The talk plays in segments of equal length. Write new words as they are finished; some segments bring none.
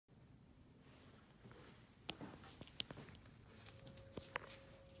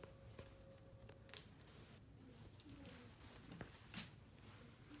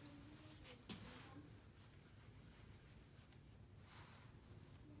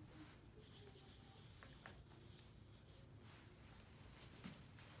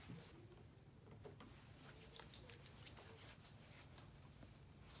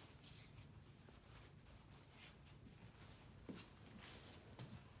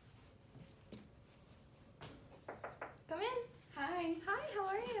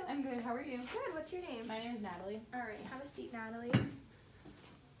Good, how are you? Good, what's your name? My name is Natalie. Alright, have a seat, Natalie.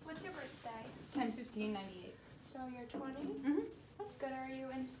 What's your birthday? 10/15/98. So you're 20? Mm-hmm. That's good. Are you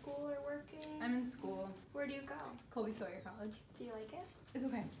in school or working? I'm in school. Where do you go? Colby Sawyer College. Do you like it? It's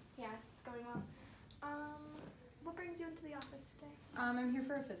okay. Yeah, it's going well. What brings you into the office today? I'm here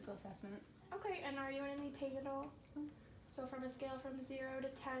for a physical assessment. Okay, and are you in any pain at all? No. So from a scale from 0 to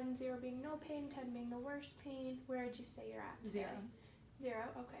 10, 0 being no pain, 10 being the worst pain, where would you say you're at today? 0. 0,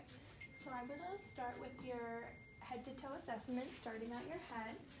 okay. So I'm going to start with your head to toe assessment, starting at your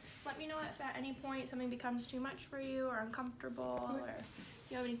head. Let me know if at any point something becomes too much for you or uncomfortable, or if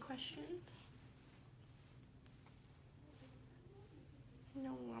you have any questions.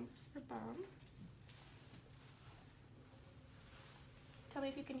 No lumps or bumps. Tell me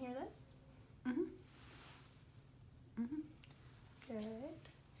if you can hear this. Mm-hmm. Mm-hmm.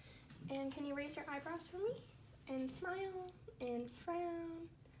 Good. And can you raise your eyebrows for me? And smile and frown.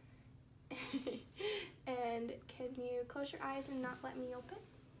 And can you close your eyes and not let me open?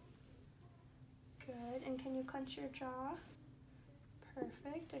 Good. And can you clench your jaw?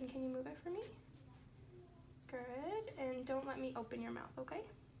 Perfect. And can you move it for me? Good. And don't let me open your mouth, okay?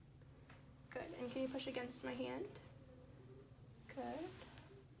 Good. And can you push against my hand? Good.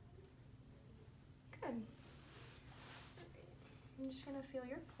 Good. I'm just going to feel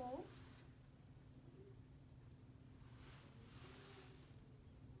your pulse.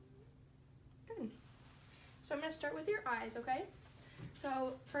 Good. So I'm going to start with your eyes, okay?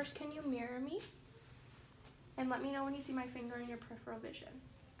 So first, can you mirror me? And let me know when you see my finger in your peripheral vision.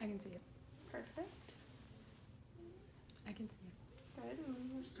 I can see it. Perfect. I can see it. Good. And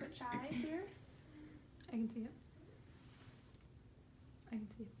we'll switch eyes here. I can see it. I can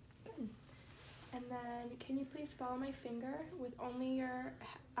see it. Good. And then can you please follow my finger with only your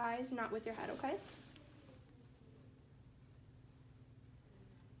eyes, not with your head, okay?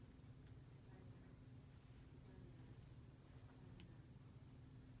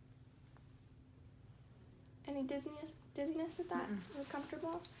 Any dizziness with that? Mm-mm. It was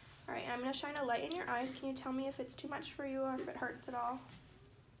comfortable? All right, I'm going to shine a light in your eyes. Can you tell me if it's too much for you or if it hurts at all?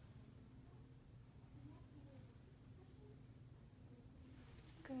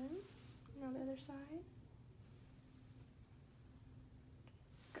 Good. Now the other side.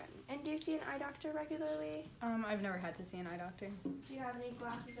 Good. And do you see an eye doctor regularly? I've never had to see an eye doctor. Do you have any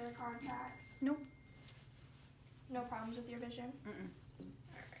glasses or contacts? Nope. No problems with your vision? Mm-mm.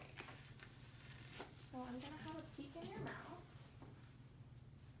 Alright. So I'm going to have a peek in your mouth.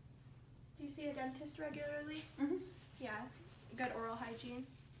 Do you see a dentist regularly? Mm-hmm. Yeah. Good oral hygiene?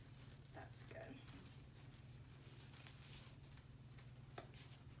 That's good.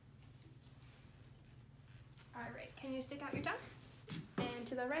 Alright, can you stick out your tongue? And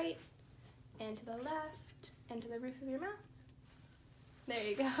to the right, and to the left, and to the roof of your mouth. There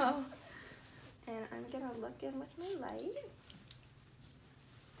you go. And I'm gonna look in with my light.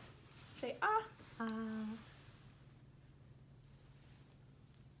 Say ah. Alright.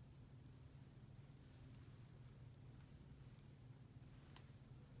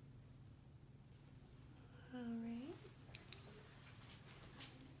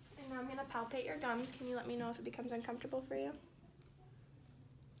 And now I'm gonna palpate your gums. Can you let me know if it becomes uncomfortable for you?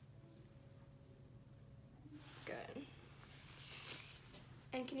 Good.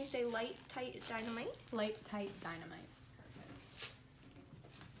 And can you say light, tight, dynamite? Light, tight, dynamite.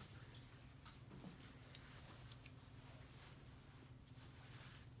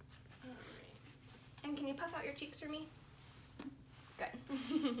 Alright. And can you puff out your cheeks for me? Good.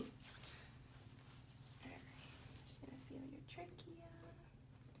 Alright. Just gonna feel your trachea.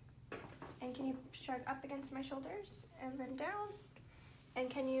 And can you shrug up against my shoulders and then down? And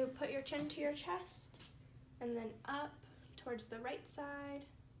can you put your chin to your chest and then up towards the right side?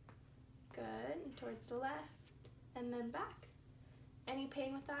 Good. And towards the left and then back. Any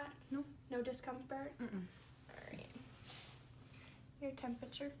pain with that? Nope. No discomfort? Mm-mm. Alright. Your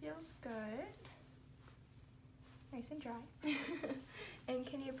temperature feels good. Nice and dry. And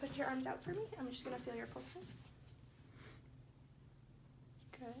can you put your arms out for me? I'm just going to feel your pulses.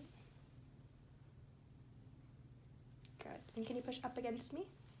 Good. Good. And can you push up against me?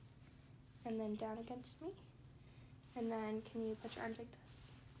 And then down against me? And then can you put your arms like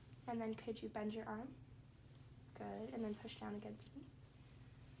this? And then could you bend your arm? Good. And then push down against me.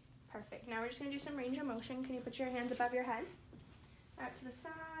 Perfect. Now we're just going to do some range of motion. Can you put your hands above your head? Out to the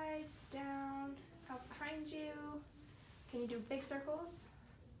sides, down, out behind you. Can you do big circles?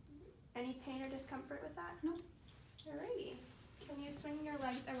 Any pain or discomfort with that? No. Alrighty. Can you swing your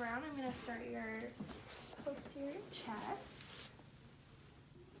legs around? I'm going to start your posterior chest.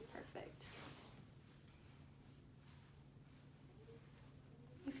 Perfect.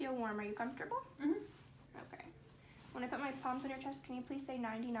 You feel warm. Are you comfortable? Mm-hmm. Okay. When I put my palms on your chest, can you please say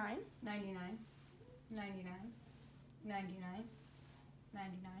 99? 99, 99, 99,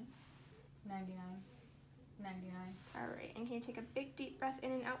 99, 99, 99. All right, and can you take a big deep breath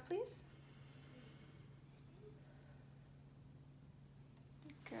in and out, please?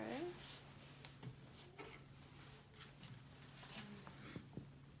 Good.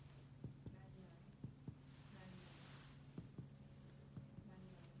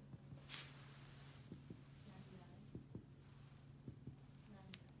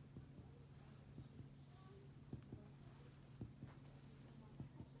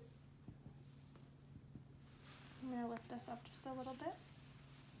 I'm going to lift this up just a little bit.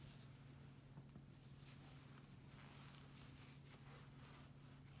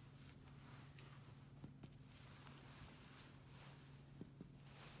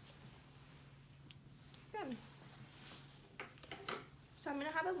 Good. So I'm going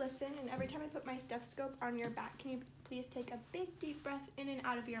to have a listen, and every time I put my stethoscope on your back, can you please take a big deep breath in and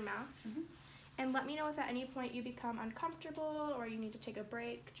out of your mouth? Mm-hmm. And let me know if at any point you become uncomfortable or you need to take a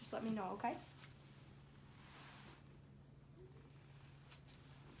break. Just let me know, okay?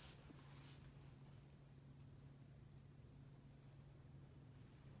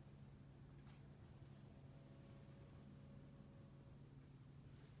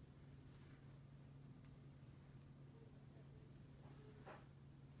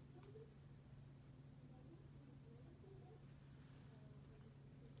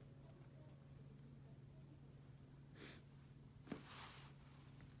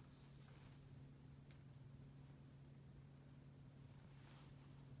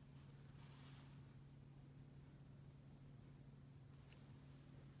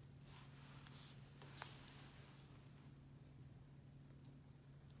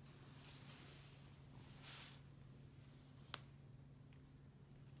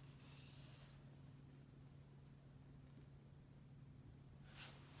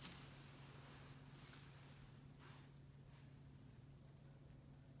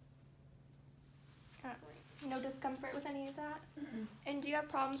 All right. No discomfort with any of that? Mm-mm. And do you have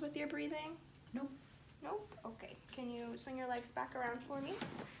problems with your breathing? Nope. Nope. Okay. Can you swing your legs back around for me?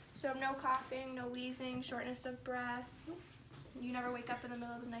 So no coughing, no wheezing, shortness of breath. You never wake up in the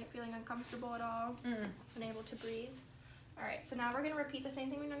middle of the night feeling uncomfortable at all, Mm-mm. unable to breathe. All right. So now we're gonna repeat the same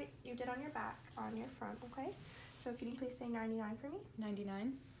thing you did on your back, on your front. Okay. So can you please say 99 for me?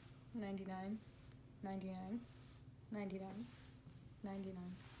 99, 99, 99, 99, 99,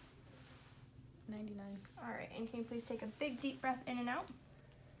 99. All right. And can you please take a big deep breath in and out?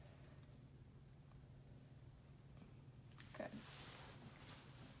 Good.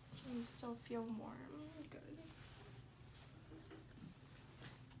 You still feel warm. Good.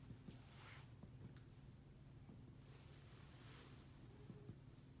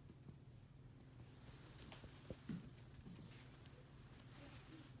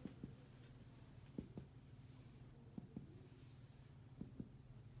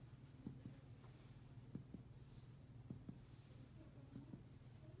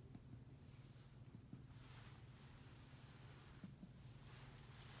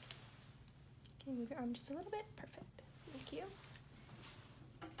 Can you move your arm just a little bit? Perfect. Thank you.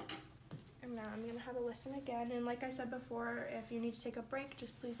 And now I'm going to have a listen again. And like I said before, if you need to take a break,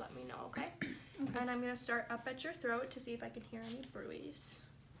 just please let me know, okay? Okay. And I'm going to start up at your throat to see if I can hear any bruise.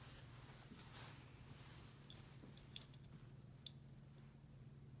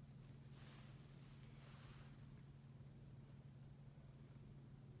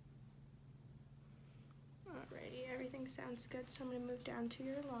 Alrighty, everything sounds good, so I'm going to move down to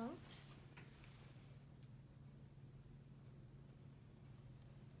your lungs.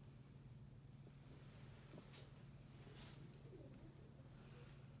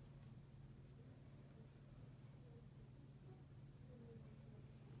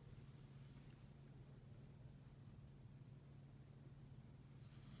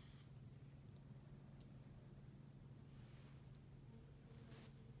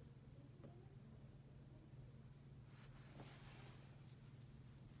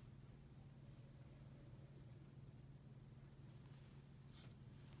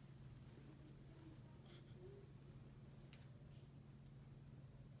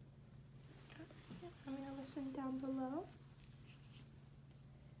 I'm going to listen down below.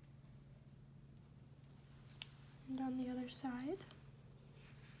 And on the other side.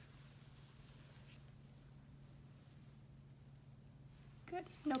 Good.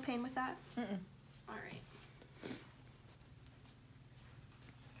 No pain with that? Mm-mm. All right.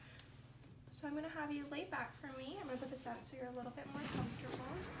 So I'm going to have you lay back for me. I'm going to put this out so you're a little bit more comfortable.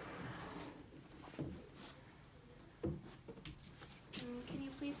 And can you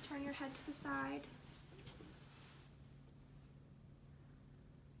please head to the side.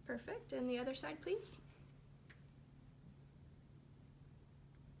 Perfect. And the other side, please.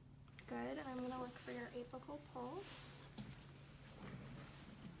 Good. And I'm going to look for your apical pulse.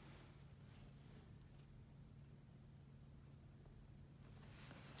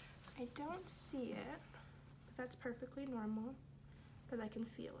 I don't see it, but that's perfectly normal because I can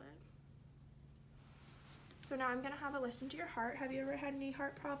feel it. So now I'm going to have a listen to your heart. Have you ever had any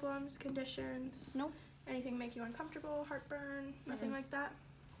heart problems, conditions? Nope. Anything make you uncomfortable, heartburn, nothing like that?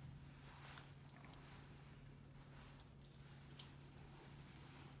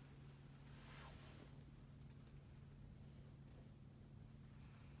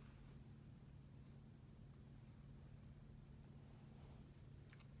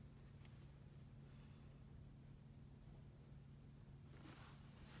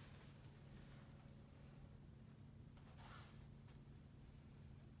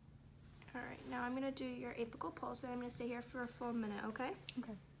 All right, now I'm gonna do your apical pulse and I'm gonna stay here for a full minute, okay?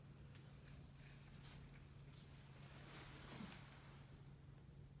 Okay.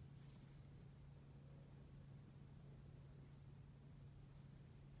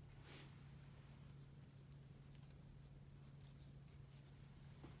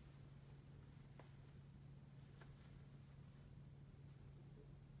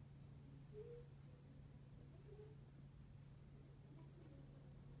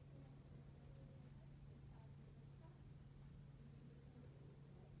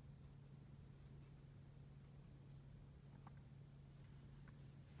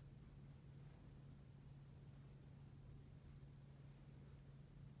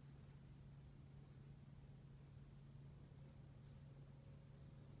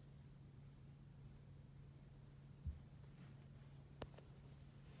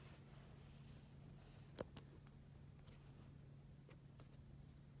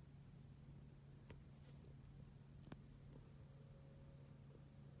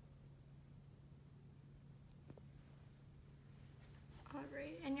 All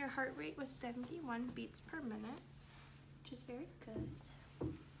right, and your heart rate was 71 beats per minute, which is very good. All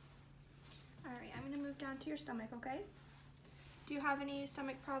right, I'm gonna move down to your stomach, okay? Do you have any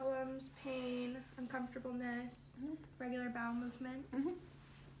stomach problems, pain, uncomfortableness, regular bowel movements? All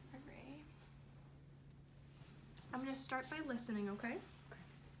right. I'm gonna start by listening, okay?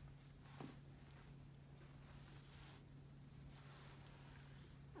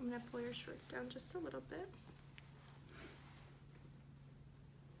 I'm gonna pull your shorts down just a little bit.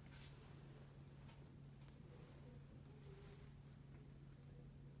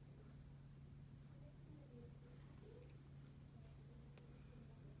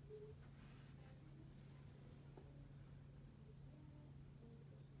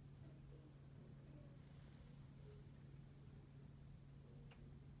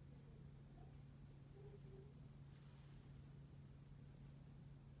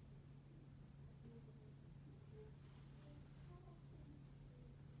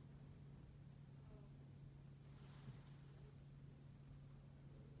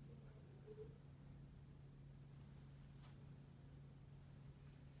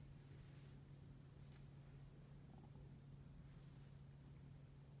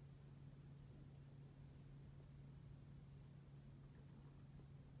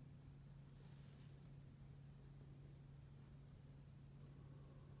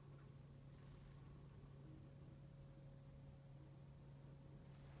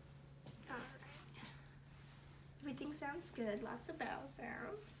 Everything sounds good, lots of bell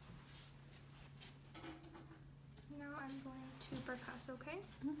sounds. Now I'm going to percuss, okay?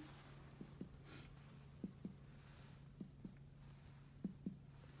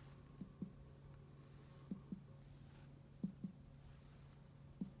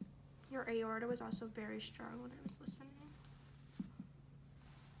 Your aorta was also very strong when I was listening.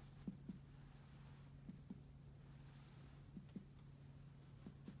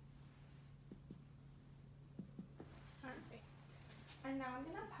 And now I'm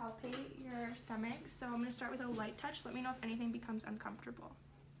gonna palpate your stomach. So I'm gonna start with a light touch. Let me know if anything becomes uncomfortable.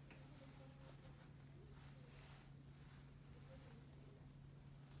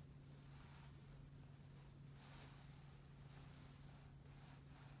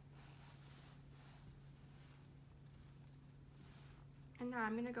 And now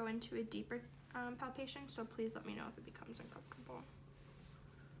I'm gonna go into a deeper palpation, so please let me know if it becomes uncomfortable.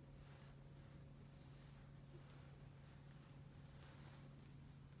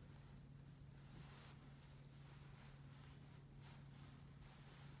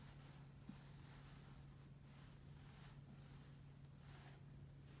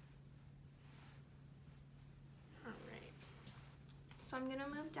 So I'm gonna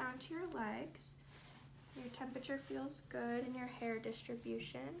move down to your legs. Your temperature feels good and your hair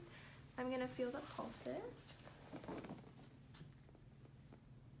distribution. I'm gonna feel the pulses.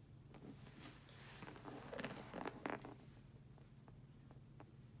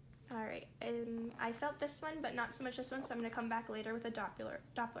 All right, and I felt this one, but not so much this one, so I'm gonna come back later with a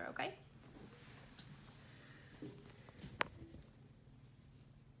Doppler, okay?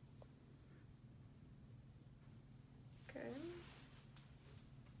 Good.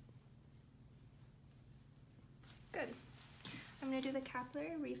 Good. I'm gonna do the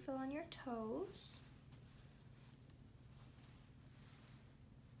capillary refill on your toes.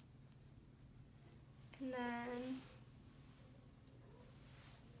 And then,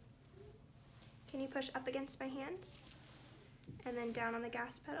 can you push up against my hands? And then down on the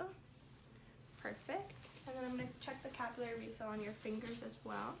gas pedal. Perfect. And then I'm gonna check the capillary refill on your fingers as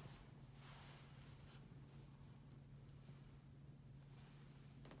well.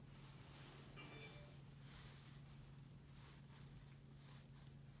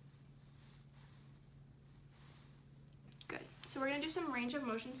 So we're gonna do some range of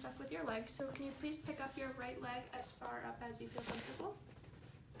motion stuff with your legs. So can you please pick up your right leg as far up as you feel comfortable?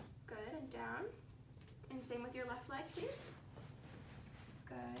 Good, and down. And same with your left leg, please.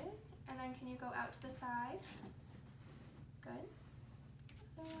 Good. And then can you go out to the side? Good.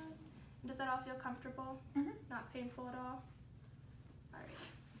 Does that all feel comfortable? Mm-hmm. Not painful at all? All right.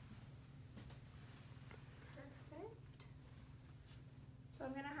 Perfect. So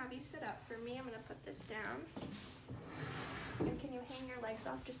I'm gonna have you sit up for me. I'm gonna put this down. And can you hang your legs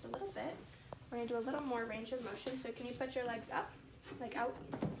off just a little bit? We're gonna do a little more range of motion. So can you put your legs up, like out,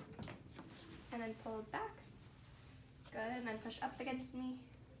 and then pull back? Good, and then push up against me,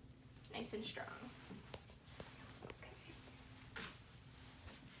 nice and strong. Okay.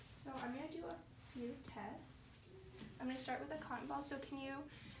 So I'm gonna do a few tests. I'm gonna start with a cotton ball. So can you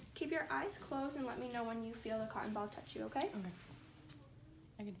keep your eyes closed and let me know when you feel the cotton ball touch you, okay? Okay.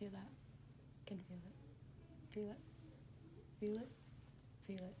 I can feel that. Can feel it. Feel it. Feel it,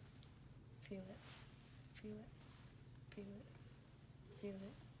 feel it, feel it, feel it, feel it, feel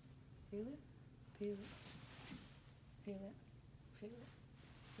it, feel it, feel it, feel it, feel it,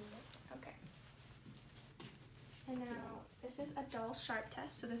 feel it. Okay. And now, this is a dull sharp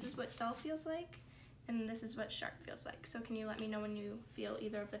test. So this is what dull feels like, and this is what sharp feels like. So can you let me know when you feel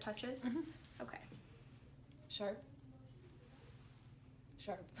either of the touches? Mm-hmm. Okay. Sharp,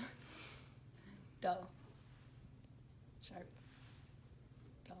 sharp, dull. Sharp,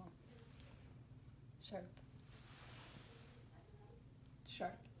 dull, sharp,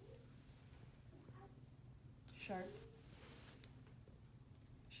 sharp, sharp,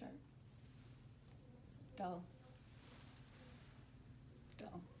 sharp, dull,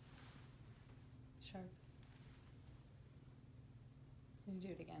 dull, sharp. Can you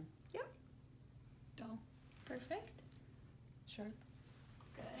do it again? Yep. Dull, Perfect. sharp.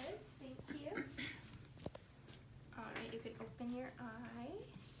 Good. Thank you. All right, you can open your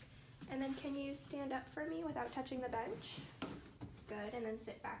eyes. And then can you stand up for me without touching the bench? Good, and then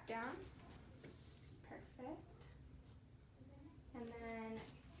sit back down. Perfect. And then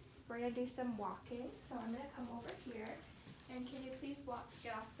we're gonna do some walking. So I'm gonna come over here. And can you please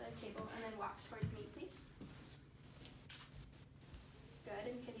get off the table and then walk towards me, please?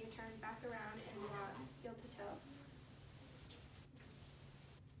 Good, and can you turn back around and walk heel to toe?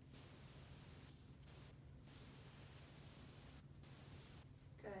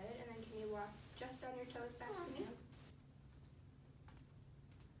 Good, and then can you walk just on your toes back to me?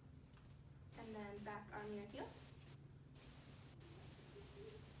 And then back on your heels.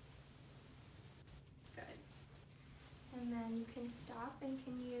 Good. And then you can stop and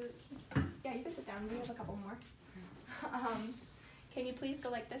can you yeah, you can sit down. We have a couple more. Can you please go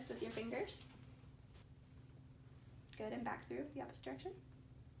like this with your fingers? Good, and back through the opposite direction.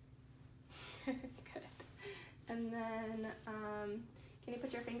 Good. And then can you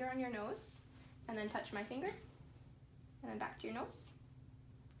put your finger on your nose and then touch my finger? And then back to your nose.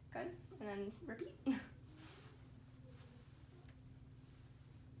 Good. And then repeat.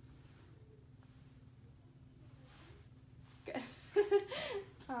 Good.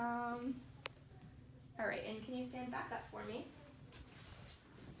 All right, and can you stand back up for me?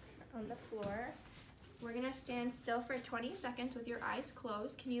 On the floor. We're gonna stand still for 20 seconds with your eyes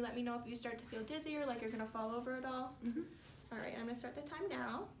closed. Can you let me know if you start to feel dizzy or like you're gonna fall over at all? Mm-hmm. All right, I'm gonna start the time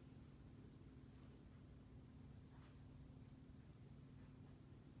now.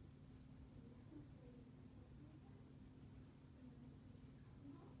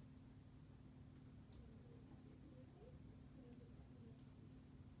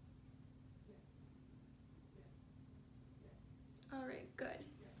 All right, good.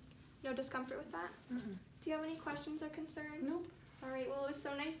 No discomfort with that? Mm-mm. Do you have any questions or concerns? Nope. All right, well, it was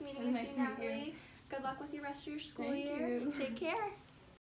so nice meeting It was with nice you, to meet you. Natalie. Good luck with your rest of your school Thank year. you. Take care.